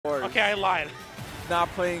Okay, I lied. Not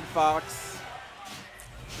playing Fox.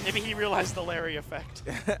 Maybe he realized the Larry effect.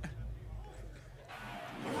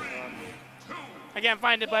 I can't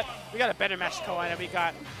find it, but we got a better match to co-line. We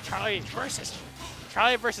got Charlie versus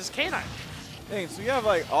K9. Dang, so you have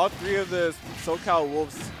like all three of the SoCal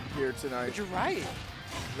Wolves here tonight. You're right.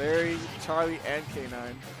 Larry, Charlie, and K9.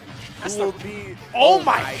 That's Who will be? Oh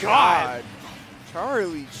my God.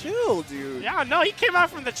 Charlie, chill, dude. Yeah, no, he came out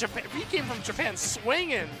from the Japan. He came from Japan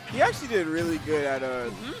swinging. He actually did really good at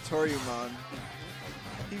Toryumon.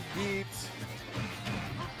 He beat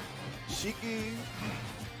Shiki.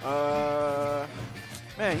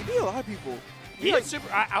 Man, he beat a lot of people. He did super.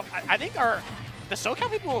 I think the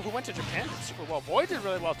SoCal people who went to Japan did super well. Boy did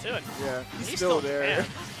really well too. And yeah, he's still there.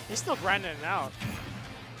 Japan. He's still grinding it out.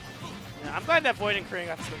 Yeah, I'm glad that Boyd and Korean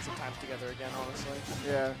got to spend some time together again, honestly.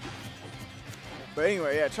 Yeah. But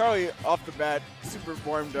anyway, yeah, Charlie off the bat, super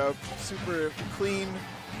warmed up, super clean.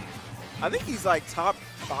 I think he's like top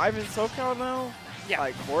 5 in SoCal now. Yeah.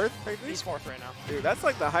 Like 4th, I think. He's 4th right now. Dude, that's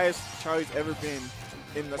like the highest Charlie's ever been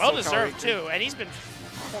in the well SoCal deserved ranking. too, and he's been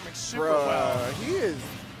performing super well. He is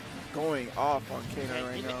going off on K9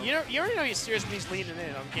 right now. You already know he's serious when he's leaning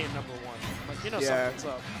in on game #1. Like, you know something's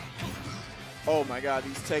up. Oh my God,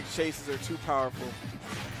 these tech chases are too powerful.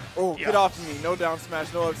 Oh, yeah. Get off of me. No down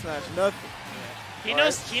smash, no up smash, nothing. He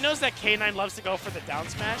knows that K9 loves to go for the down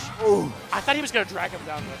smash. Ooh. I thought he was going to drag him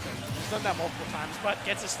down with him. He's done that multiple times, but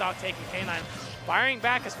gets his stock taken. K9 firing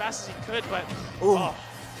back as fast as he could, but oh.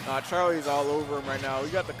 Charlie's all over him right now. We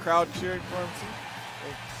got the crowd cheering for him too.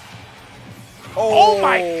 Oh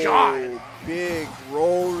my God! Big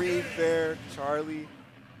roll read there, Charlie.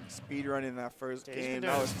 Speed running that first game.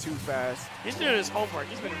 That was too fast. He's doing his homework.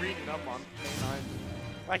 He's been reading up on K9.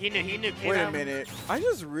 Like he knew K9. Wait a minute. I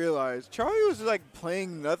just realized Charlie was like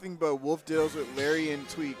playing nothing but Wolf Diddles with Larry and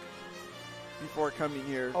Tweak before coming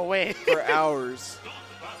here. Oh wait. For hours.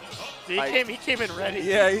 Dude, he came in ready.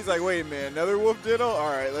 Yeah, he's like, wait a minute, another Wolf Diddle? All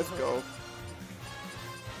right, let's go.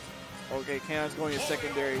 Okay, K9's going to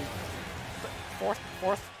secondary. Fourth.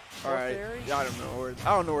 All right. Yeah, I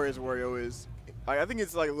don't know where his Wario is. I think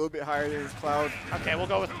it's like a little bit higher than his Cloud. Okay, we'll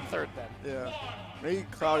go with 3rd then. Yeah. Maybe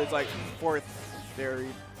Cloud is like 4th dairy.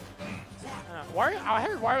 Wario, I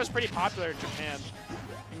heard Wario was pretty popular in Japan.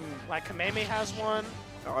 Like Kameme has one.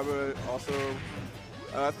 Also,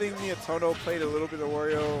 I think Miatono played a little bit of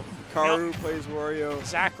Wario. Karu plays Wario.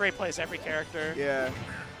 Zachary plays every character. Yeah.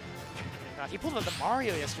 God, he pulled out the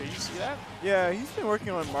Mario yesterday. Did you see that? Yeah, he's been working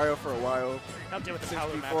on Mario for a while. Helped him with the since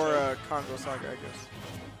Palu before Congo Saga, I guess.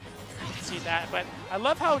 See that, but I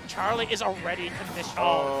love how Charlie is already conditioned.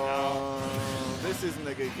 Oh no. This isn't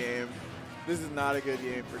a good game. This is not a good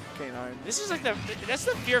game for K9. This is like that's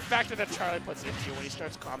the fear factor that Charlie puts into you when he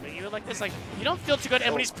starts comboing you like this. Like, you don't feel too good,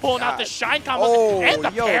 and when he's pulling out the shine combos and the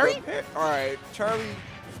parry. All right, Charlie,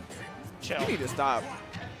 chill. You need to stop.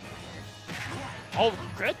 Oh,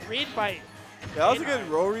 good read by. Yeah, that was a good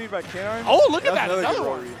roll read by K9. Oh, look at that, another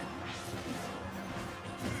one. Read.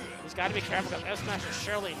 He's got to be careful because F smash is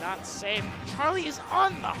surely not safe. Charlie is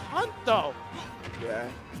on the hunt though. Yeah,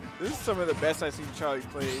 this is some of the best I've seen Charlie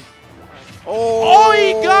play. Oh,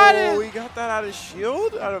 he got it! He got that out of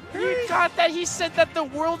shield? Out of He got that. He said that the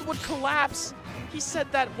world would collapse. He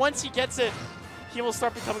said that once he gets it, he will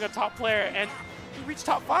start becoming a top player. And he reached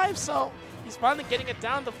top 5, so he's finally getting it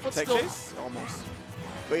down. The footstool. Chase? Almost.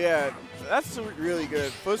 But yeah, that's really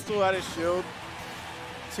good. Footstool out of shield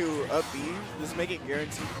to up B. Just make it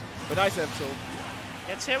guaranteed. But nice F tilt.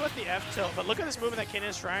 Gets hit with the F tilt. But look at this movement that K9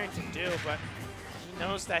 is trying to do. But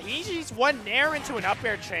knows that he's one nair into an up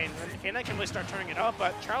air chain, and K9 can really start turning it up,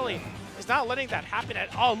 but Charlie is not letting that happen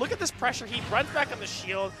at all. Look at this pressure. He runs back on the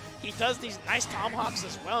shield. He does these nice tomahawks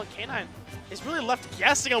as well, and K9 is really left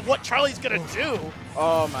guessing on what Charlie's going to do.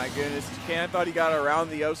 Oh my goodness. K9 thought he got around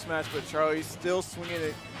the up smash, but Charlie's still swinging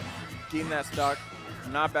it, getting that stock.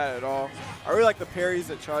 Not bad at all. I really like the parries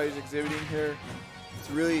that Charlie's exhibiting here. It's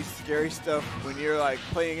really scary stuff when you're like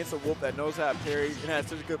playing against a Wolf that knows how to parry and has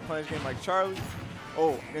such a good punch game like Charlie.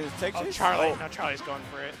 Oh, and his tech chase? Charlie. No, Charlie's going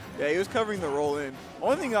for it. Yeah, he was covering the roll in.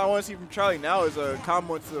 Only thing I want to see from Charlie now is a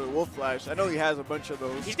combo into the Wolf Flash. I know he has a bunch of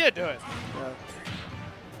those. He's going to do it.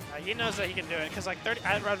 Yeah. He knows that he can do it because like 30,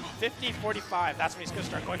 around 50, 45, that's when he's going to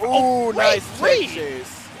start going for Oh, nice tech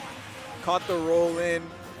chase. Caught the roll in.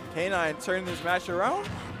 K9 turning this match around,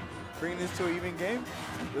 bringing this to an even game.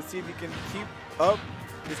 Let's see if he can keep up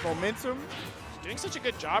this momentum. He's doing such a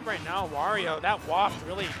good job right now, Wario. That waft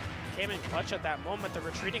really came in clutch at that moment. The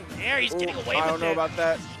retreating there, he's getting away with it. I don't know about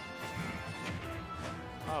that.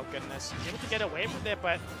 Oh, goodness. He's able to get away from it,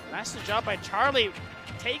 but nice job by Charlie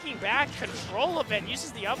taking back control of it.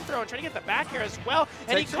 Uses the up throw and trying to get the back air as well.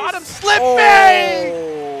 And he caught him slipping!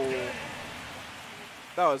 Oh.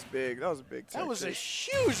 That was big. That was a big That was a Texas.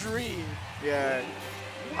 huge read. Yeah.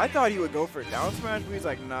 I thought he would go for a down smash, but he's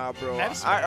like, nah, bro. Head smash.